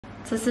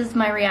So this is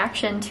my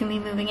reaction to me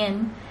moving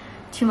in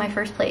to my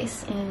first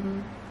place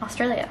in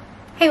Australia.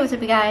 Hey, what's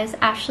up you guys?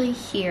 Ashley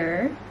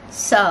here.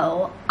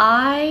 So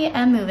I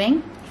am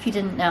moving, if you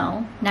didn't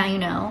know, now you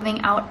know.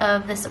 Moving out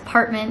of this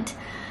apartment,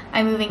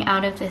 I'm moving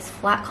out of this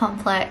flat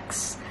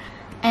complex,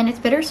 and it's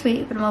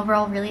bittersweet, but I'm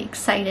overall really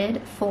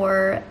excited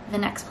for the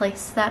next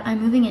place that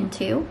I'm moving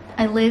into.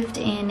 I lived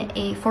in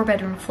a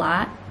 4-bedroom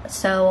flat,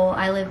 so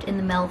I lived in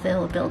the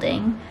Melville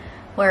building,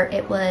 where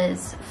it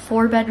was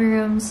 4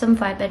 bedrooms, some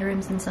 5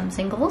 bedrooms, and some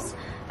singles.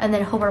 And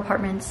then Hobart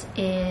Apartments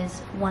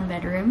is 1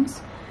 bedrooms,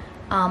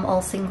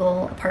 all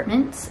single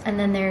apartments. And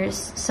then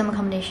there's some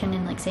accommodation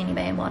in like Sandy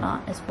Bay and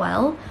whatnot as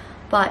well.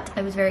 But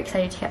I was very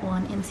excited to get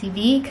one in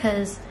CV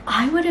because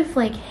I would have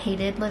like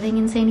hated living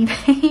in Sandy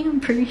Bay, I'm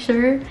pretty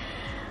sure.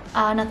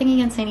 Nothing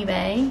against Sandy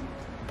Bay,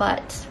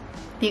 but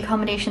the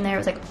accommodation there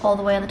was like all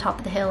the way on the top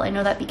of the hill. I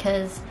know that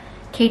because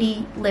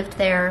Katie lived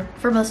there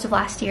for most of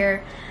last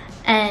year.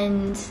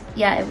 And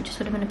yeah, it just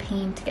would have been a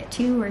pain to get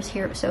to, whereas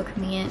here it was so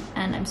convenient,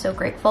 and I'm so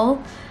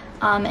grateful.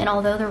 And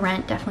although the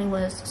rent definitely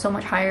was so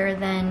much higher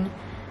than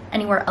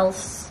anywhere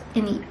else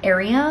in the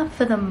area,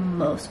 for the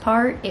most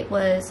part, it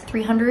was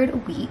 $300 a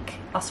week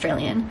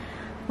Australian,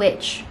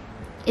 which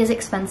is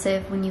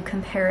expensive when you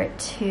compare it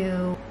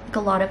to like a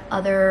lot of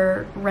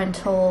other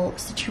rental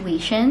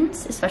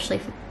situations, especially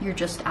if you're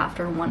just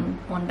after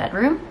one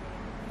bedroom,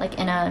 like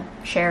in a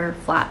share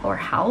flat or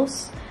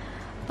house.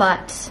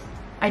 But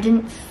I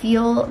didn't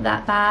feel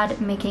that bad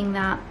making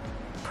that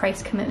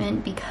price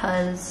commitment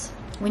because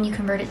when you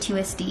convert it to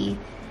USD,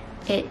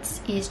 it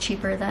is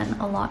cheaper than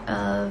a lot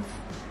of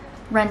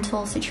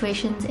rental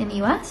situations in the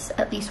US,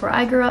 at least where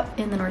I grew up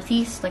in the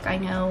Northeast. Like I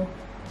know,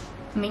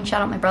 I mean,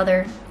 shout out my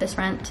brother, this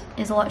rent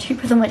is a lot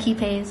cheaper than what he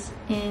pays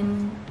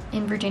in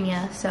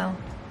Virginia. So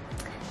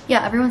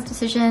yeah, everyone's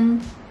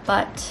decision,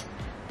 but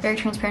very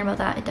transparent about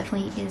that. It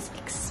definitely is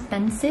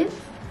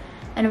expensive.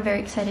 And I'm very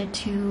excited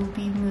to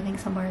be moving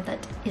somewhere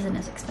that isn't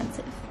as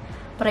expensive.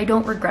 But I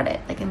don't regret it.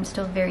 Like I'm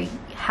still very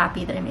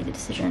happy that I made the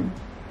decision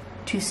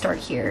to start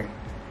here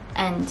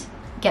and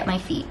get my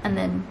feet and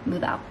then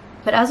move out.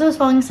 But as I was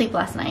falling asleep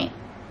last night,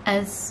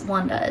 as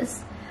one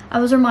does, I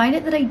was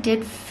reminded that I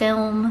did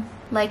film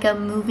like a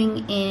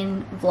moving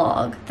in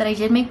vlog that I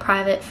did make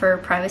private for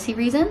privacy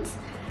reasons.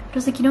 But I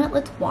was like, you know what,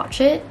 let's watch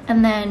it.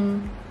 And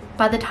then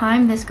by the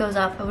time this goes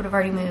up, I would have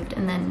already moved,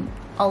 and then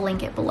I'll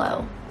link it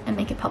below and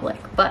make it public.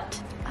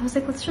 But I was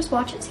like, let's just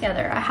watch it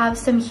together. I have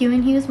some Hue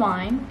and Hue's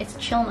wine. It's a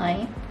chill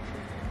night.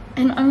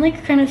 And I'm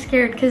like kind of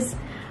scared because,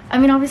 I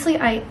mean, obviously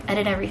I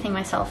edit everything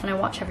myself and I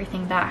watch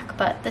everything back,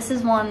 but this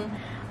is one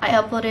I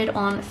uploaded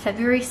on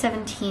February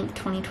 17th,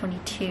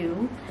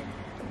 2022.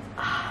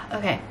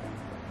 Okay,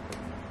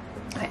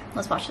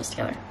 let's watch this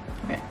together.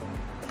 Okay,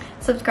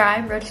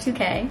 subscribe, road to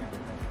 2K,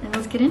 and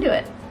let's get into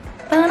it.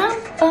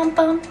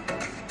 Ba-dum-bum-bum.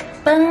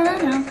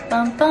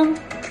 Ba-dum-bum-bum.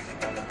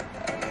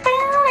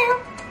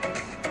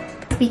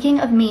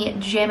 Speaking of me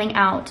jamming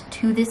out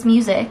to this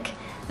music,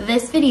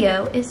 this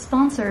video is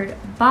sponsored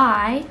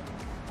by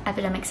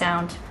Epidemic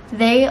Sound.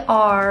 They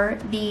are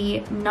the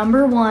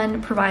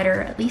 #1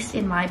 provider, at least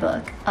in my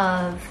book,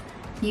 of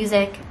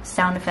music,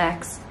 sound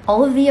effects,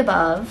 all of the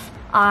above.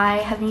 I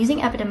have been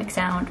using Epidemic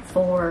Sound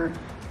for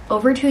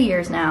over 2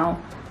 years now.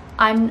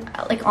 I'm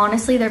like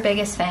honestly their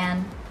biggest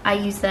fan. I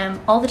use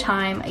them all the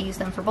time. I use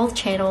them for both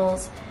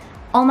channels.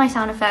 All my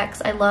sound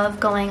effects. I love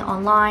going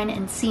online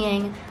and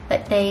seeing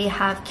that they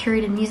have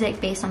curated music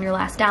based on your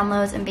last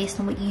downloads and based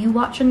on what you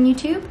watch on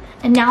YouTube.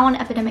 And now on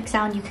Epidemic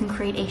Sound, you can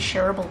create a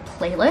shareable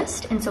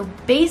playlist. And so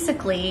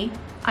basically,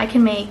 I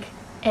can make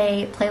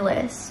a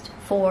playlist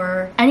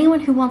for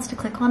anyone who wants to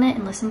click on it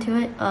and listen to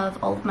it of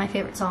all of my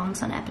favorite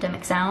songs on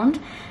Epidemic Sound.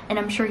 And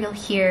I'm sure you'll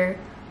hear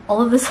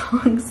all of the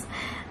songs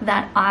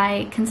that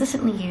I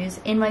consistently use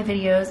in my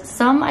videos.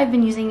 Some I've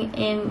been using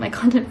in my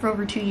content for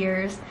over 2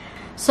 years.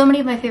 So many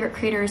of my favorite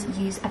creators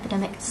use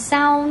Epidemic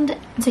Sound,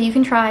 so you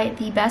can try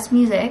the best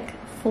music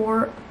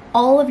for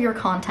all of your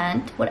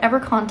content. Whatever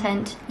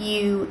content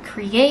you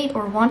create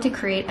or want to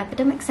create,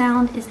 Epidemic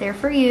Sound is there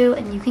for you,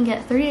 and you can get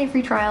a 30-day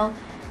free trial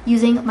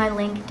using my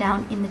link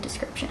down in the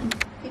description.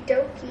 Okie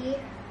dokie.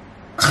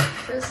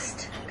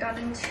 Just got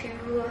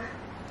into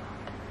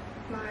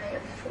my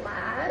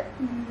flat.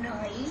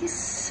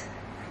 Nice.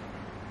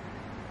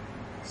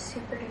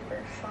 Super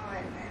duper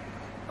fun.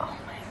 Oh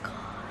my god.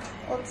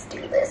 Let's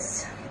do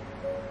this.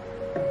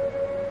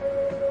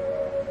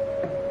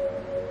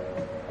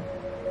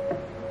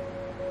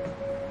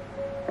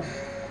 Oh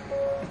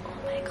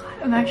my god,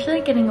 I'm actually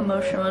like getting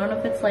emotional. I don't know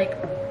if it's like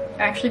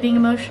actually being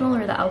emotional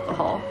or the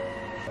alcohol.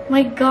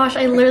 My gosh,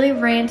 I literally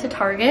ran to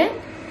Target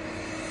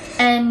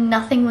and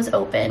nothing was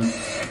open.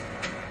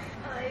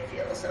 I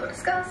feel so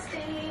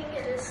disgusting.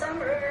 It is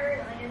summer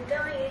and I am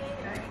dying.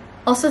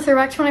 Also,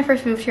 throwback to when I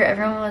first moved here,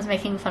 everyone was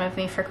making fun of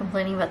me for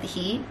complaining about the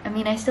heat. I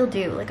mean, I still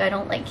do. Like, I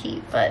don't like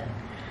heat, but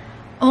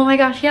oh my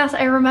gosh, yes,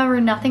 I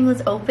remember nothing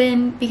was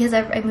open because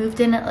I moved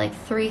in at like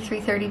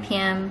 3:30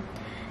 p.m.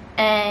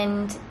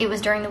 and it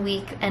was during the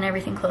week and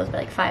everything closed by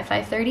like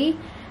 5:30.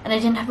 and I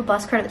didn't have a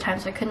bus card at the time,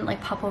 so I couldn't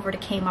like pop over to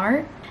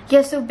Kmart.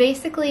 Yeah, so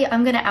basically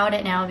I'm gonna out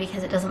it now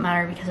because it doesn't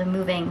matter because I'm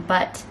moving,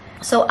 but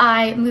so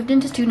I moved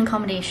into student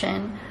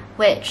accommodation,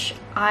 which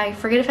I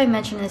forget if I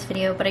mentioned in this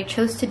video, but I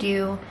chose to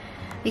do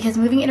because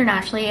moving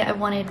internationally, I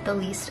wanted the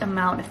least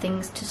amount of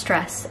things to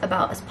stress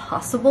about as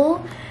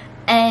possible,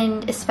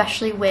 and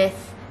especially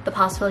with the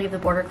possibility of the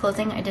border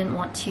closing, I didn't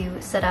want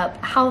to set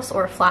up a house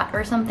or a flat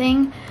or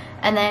something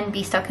and then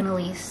be stuck in a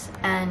lease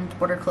and the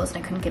border closed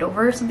and I couldn't get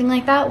over or something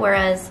like that.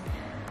 Whereas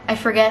I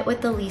forget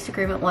what the lease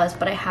agreement was,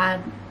 but I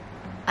had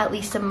at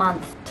least a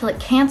month to like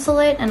cancel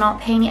it and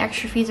not pay any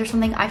extra fees or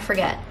something. I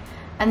forget.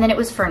 And then it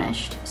was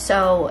furnished.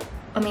 So,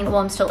 I mean, well,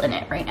 I'm still in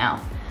it right now.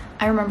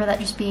 I remember that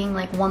just being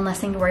like one less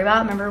thing to worry about.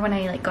 I remember when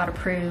I like got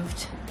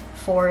approved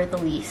for the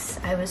lease,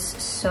 I was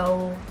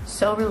so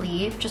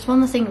relieved. Just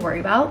one less thing to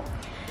worry about.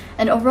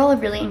 And overall, I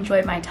really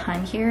enjoyed my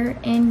time here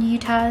in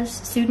UTAS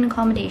student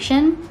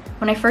accommodation.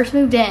 When I first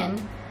moved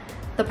in,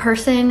 the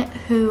person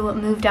who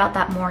moved out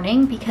that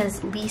morning,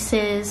 because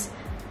leases,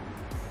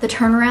 the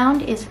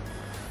turnaround is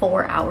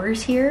 4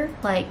 hours here.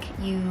 Like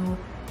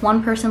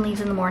one person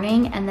leaves in the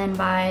morning and then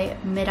by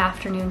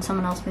mid-afternoon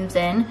someone else moves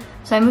in.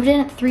 So I moved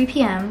in at 3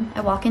 p.m.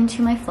 I walk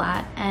into my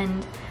flat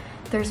and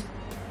there's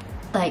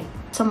like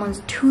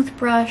someone's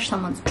toothbrush,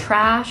 someone's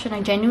trash, and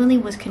I genuinely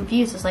was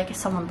confused. I was like, is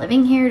someone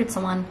living here? Did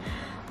someone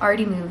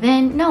already move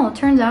in? No, it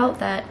turns out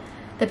that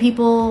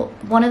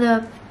one of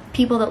the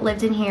people that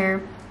lived in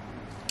here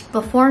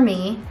before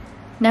me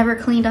never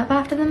cleaned up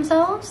after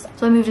themselves.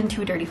 So I moved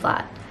into a dirty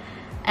flat.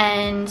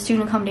 And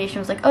student accommodation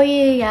was like, oh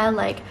yeah,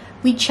 like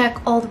we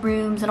check all the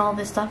rooms and all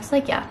this stuff. It's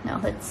like, yeah, no,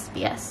 that's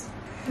BS.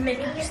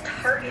 Mini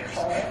Target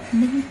haul.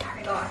 Mini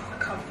Target. I got a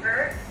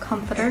comforter.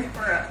 Comforter.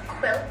 Or a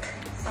quilt.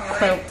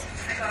 Quilt.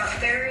 I got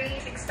very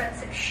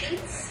expensive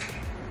sheets.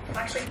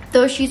 Actually,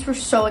 those sheets were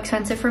so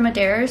expensive for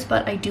Madeiras,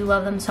 but I do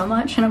love them so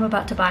much and I'm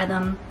about to buy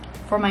them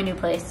for my new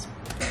place.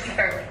 To be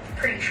fair, like,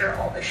 pretty sure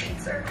all the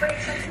sheets are quite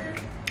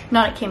expensive.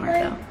 Not at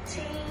Kmart though.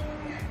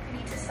 I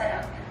need to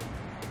set up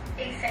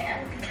a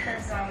fan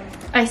because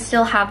I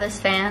still have this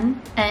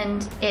fan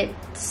and it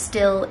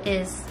still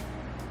is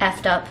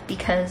effed up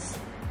because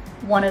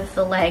one of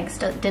the legs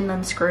didn't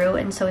unscrew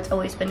and so it's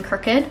always been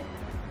crooked,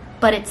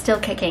 but it's still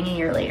kicking a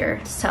year later.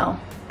 So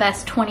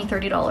best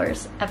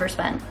 $20–30 ever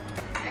spent.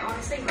 I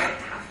honestly might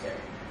have to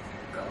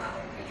go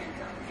out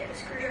and get a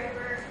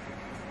screwdriver.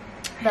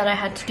 That I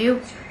had to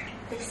do.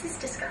 This is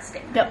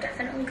disgusting. Yep. I've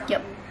definitely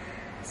gotten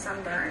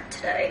sunburned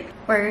today.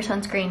 Wear your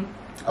sunscreen,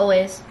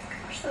 always.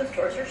 Gosh, those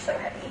drawers are so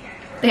heavy.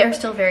 They are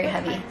still very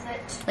heavy. What time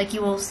is it? Like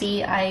you will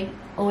see, I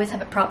always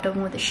have it propped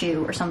open with a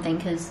shoe or something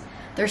because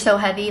they're so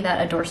heavy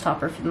that a door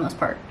stopper for the most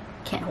part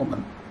can't hold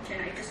them.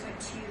 And I just went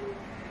to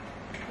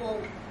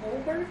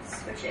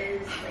Woolworths, which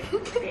is like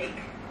a big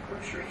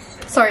grocery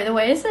store. Sorry, the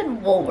way I said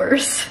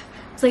Woolworths,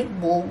 it's like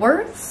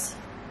Woolworths.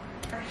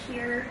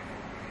 Here,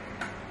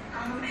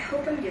 I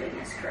hope I'm doing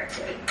this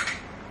correctly.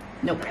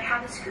 Nope. But I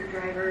have a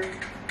screwdriver.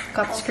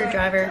 Got the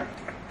screwdriver.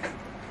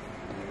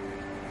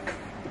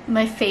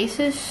 My face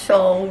is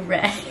so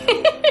red.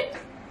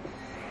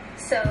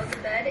 So the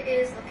bed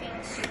is looking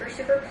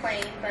super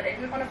plain, but I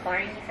didn't want to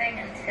buy anything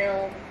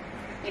until,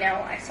 you know,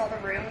 I saw the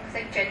room because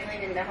I genuinely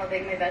didn't know how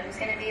big my bed was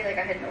going to be. Like,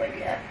 I had no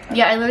idea.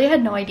 Yeah, I literally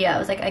had no idea. I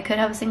was like, I could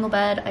have a single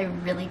bed. I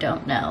really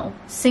don't know.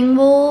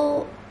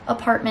 Single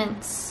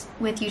apartments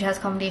with UTAS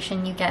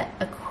accommodation, you get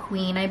a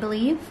queen, I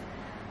believe.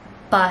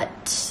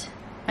 But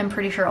I'm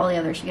pretty sure all the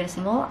others you get a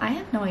single. I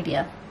have no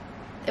idea.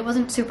 It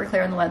wasn't super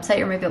clear on the website,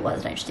 or maybe it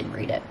was and I just didn't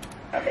read it.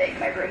 How big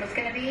my room was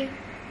going to be.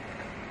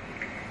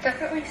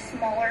 Definitely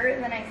smaller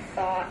than I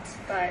thought,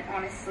 but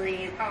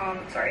honestly,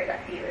 sorry,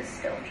 that view is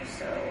still just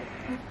so...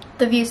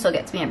 The view still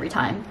gets me every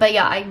time. But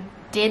yeah, I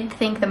did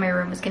think that my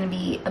room was going to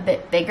be a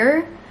bit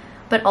bigger,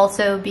 but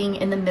also being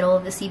in the middle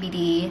of the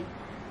CBD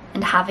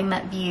and having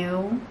that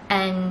view,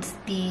 and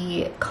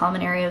the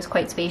common area was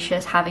quite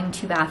spacious, having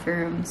 2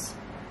 bathrooms,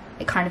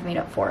 it kind of made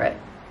up for it.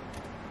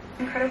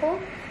 Incredible.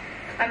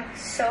 I'm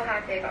so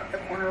happy I got the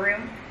corner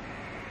room.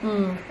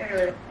 I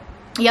really...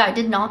 Yeah, I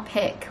did not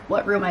pick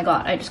what room I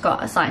got. I just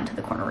got assigned to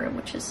the corner room,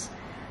 which is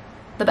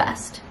the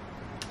best.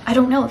 I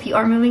don't know if you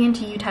are moving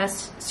into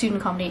UTAS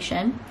student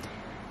accommodation,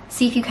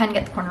 see if you can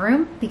get the corner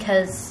room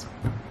because,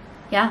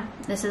 yeah,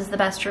 this is the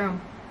best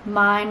room.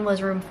 Mine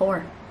was room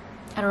 4.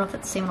 I don't know if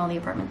that's the same in all the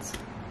apartments.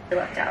 I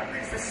left out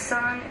because the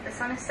sun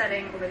is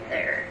setting over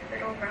there.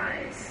 It'll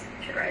rise.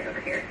 It should rise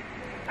over here.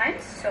 I'm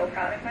so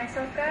proud of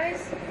myself,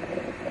 guys.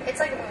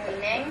 It's like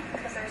leaning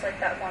because there's like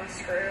that one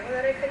screw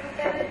that I couldn't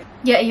get.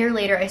 Yeah, a year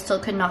later, I still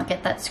could not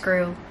get that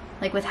screw.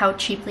 Like with how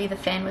cheaply the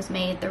fan was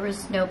made, there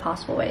was no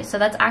possible way. So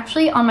that's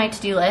actually on my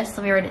to-do list.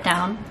 Let me write it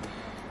down.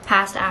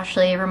 Past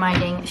Ashley,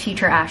 reminding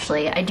future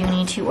Ashley, I do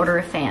need to order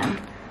a fan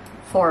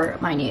for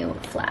my new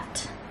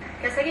flat.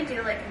 I guess I can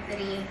do like a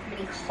mini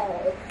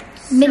haul.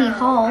 Mini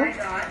haul? I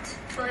got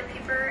toilet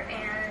paper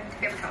and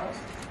paper towels.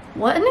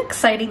 What an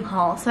exciting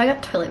haul. So I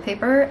got toilet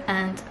paper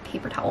and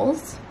paper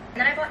towels. And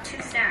then I bought 2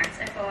 snacks.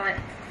 I bought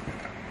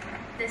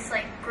this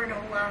like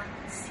granola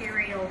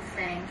cereal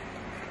thing.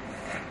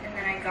 And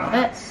then I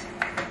got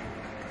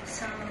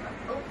some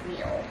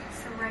oatmeal,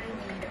 some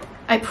ready-made oatmeal.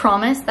 I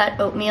promise that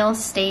oatmeal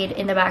stayed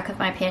in the back of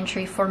my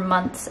pantry for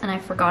months and I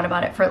forgot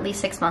about it for at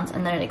least 6 months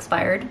and then it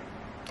expired.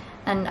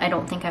 And I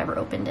don't think I ever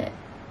opened it.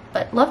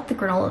 But loved the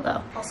granola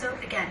though. Also,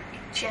 again,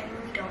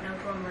 genuinely don't know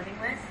who I'm living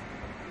with.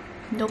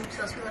 Nope. I'm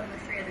supposed to be living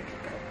with 3 other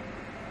people.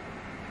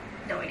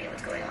 No idea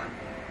what's going on.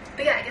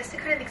 But yeah, I guess to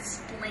kind of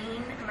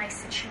explain my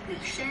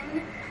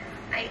situation,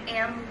 I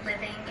am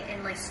living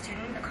in like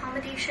student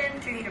accommodation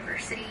through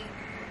university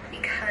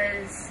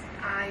because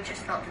I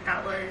just felt that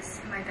that was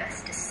my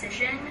best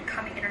decision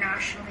coming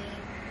internationally,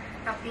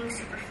 not being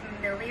super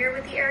familiar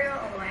with the area,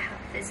 although I have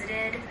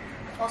visited.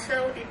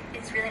 Also,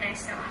 it's really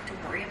nice to not have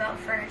to worry about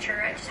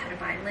furniture. I just had to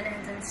buy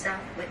linens and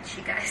stuff, which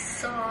you guys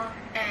saw.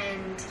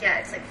 And yeah,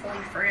 it's like fully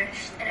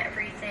furnished and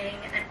everything.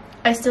 And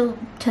I still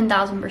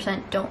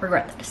 10,000% don't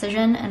regret the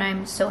decision, and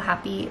I'm so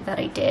happy that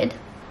I did.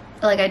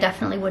 Like, I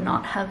definitely would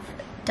not have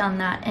done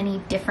that any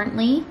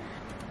differently.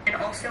 And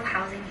also,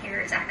 housing here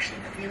is actually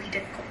really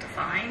difficult to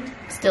find.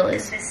 Still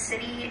is. This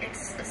city,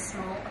 it's a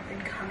small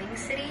up-and-coming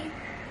city,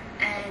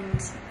 and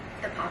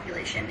the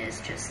population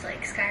is just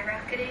like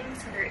skyrocketing,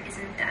 so there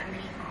isn't that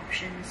many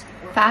options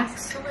for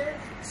places to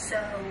live.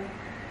 So,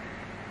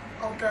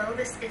 although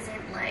this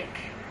isn't like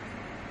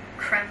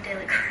creme de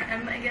la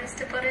creme, I guess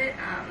to put it,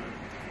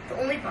 the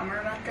only bummer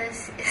about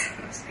this is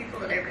most people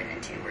that I've run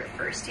into were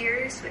first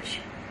years, which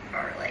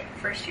are like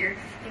first year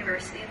of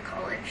university and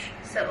college.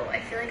 So I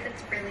feel like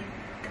that's really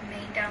the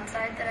main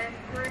downside that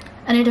I've heard.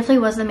 And it definitely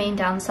was the main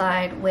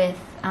downside with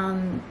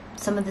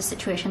some of the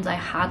situations I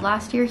had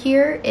last year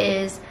here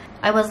is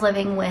I was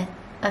living with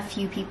a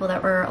few people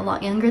that were a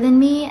lot younger than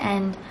me,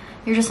 and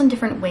you're just on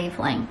different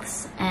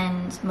wavelengths,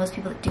 and most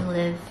people that do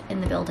live in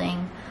the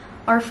building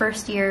are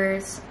first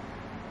years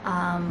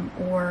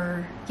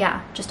or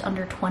yeah, just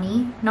under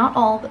 20. Not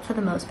all, but for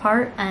the most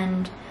part.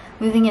 And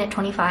moving in at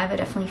 25, I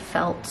definitely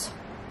felt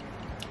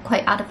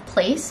quite out of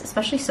place,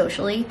 especially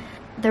socially.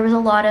 There was a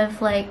lot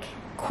of like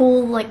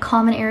cool like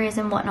common areas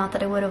and whatnot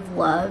that I would have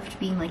loved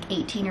being like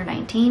 18 or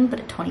 19, but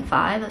at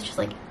 25 it's just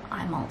like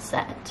I'm all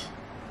set.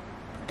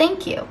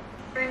 Thank you.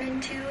 Run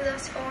into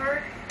thus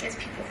far is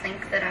people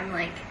think that I'm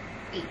like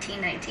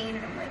 18, 19,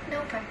 and I'm like,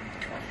 nope, I'm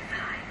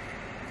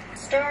 25.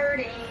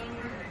 Starting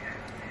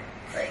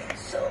like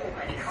so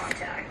many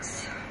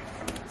contacts.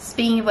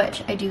 Speaking of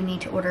which, I do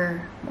need to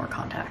order more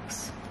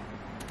contacts.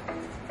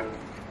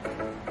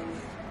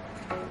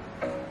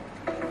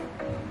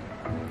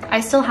 I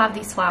still have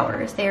these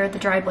flowers. They are the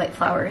dried white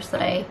flowers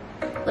that I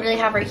literally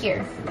have right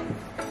here.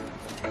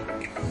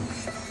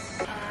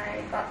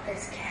 I got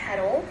this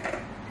kettle.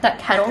 That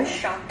kettle? I was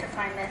shocked to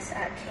find this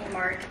at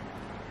Kmart.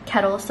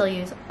 Kettle still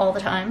use all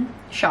the time.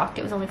 Shocked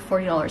it was only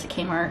 $40 at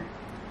Kmart.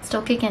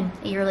 Still kicking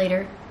a year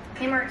later.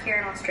 Kmart here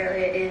in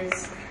Australia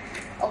is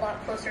a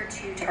lot closer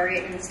to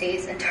Target in the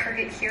States, and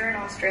Target here in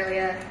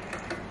Australia,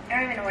 I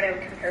don't even know what I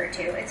would compare it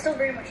to. It's still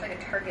very much like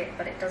a Target,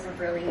 but it doesn't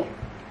really,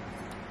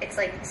 it's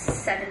like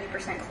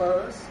 70%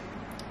 closed.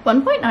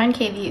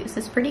 1.9k views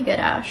is pretty good,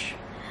 Ash.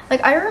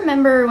 Like, I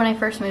remember when I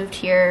first moved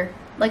here,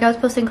 like I was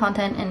posting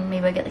content and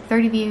maybe I get like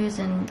 30 views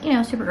and, you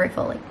know, super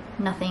grateful, like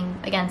nothing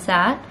against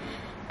that.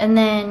 And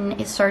then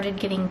it started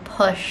getting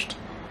pushed,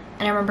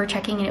 and I remember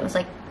checking and it was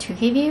like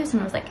 2k views,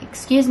 and I was like,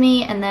 excuse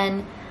me. And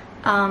then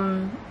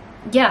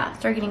yeah,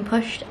 started getting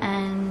pushed,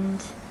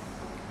 and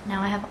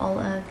now I have all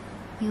of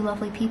you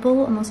lovely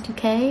people, almost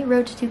 2k,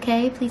 road to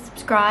 2k, please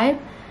subscribe.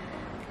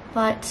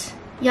 But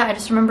yeah, I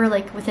just remember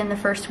like within the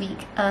first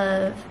week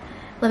of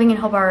living in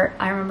Hobart,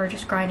 I remember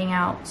just grinding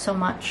out so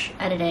much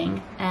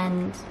editing,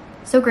 and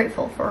so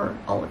grateful for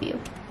all of you.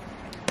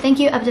 Thank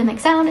you, Epidemic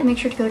Sound, and make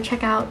sure to go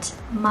check out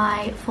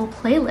my full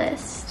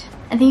playlist.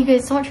 And thank you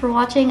guys so much for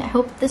watching. I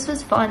hope this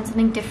was fun,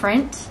 something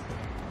different.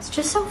 It's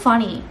just so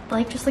funny.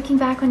 Like, just looking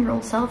back on your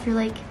old self, you're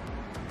like,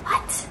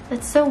 what?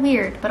 That's so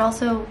weird, but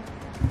also,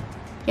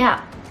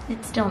 yeah,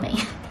 it's still me.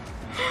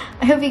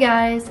 I hope you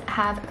guys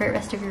have a great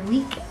rest of your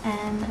week,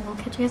 and I will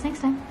catch you guys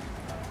next time.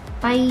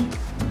 Bye.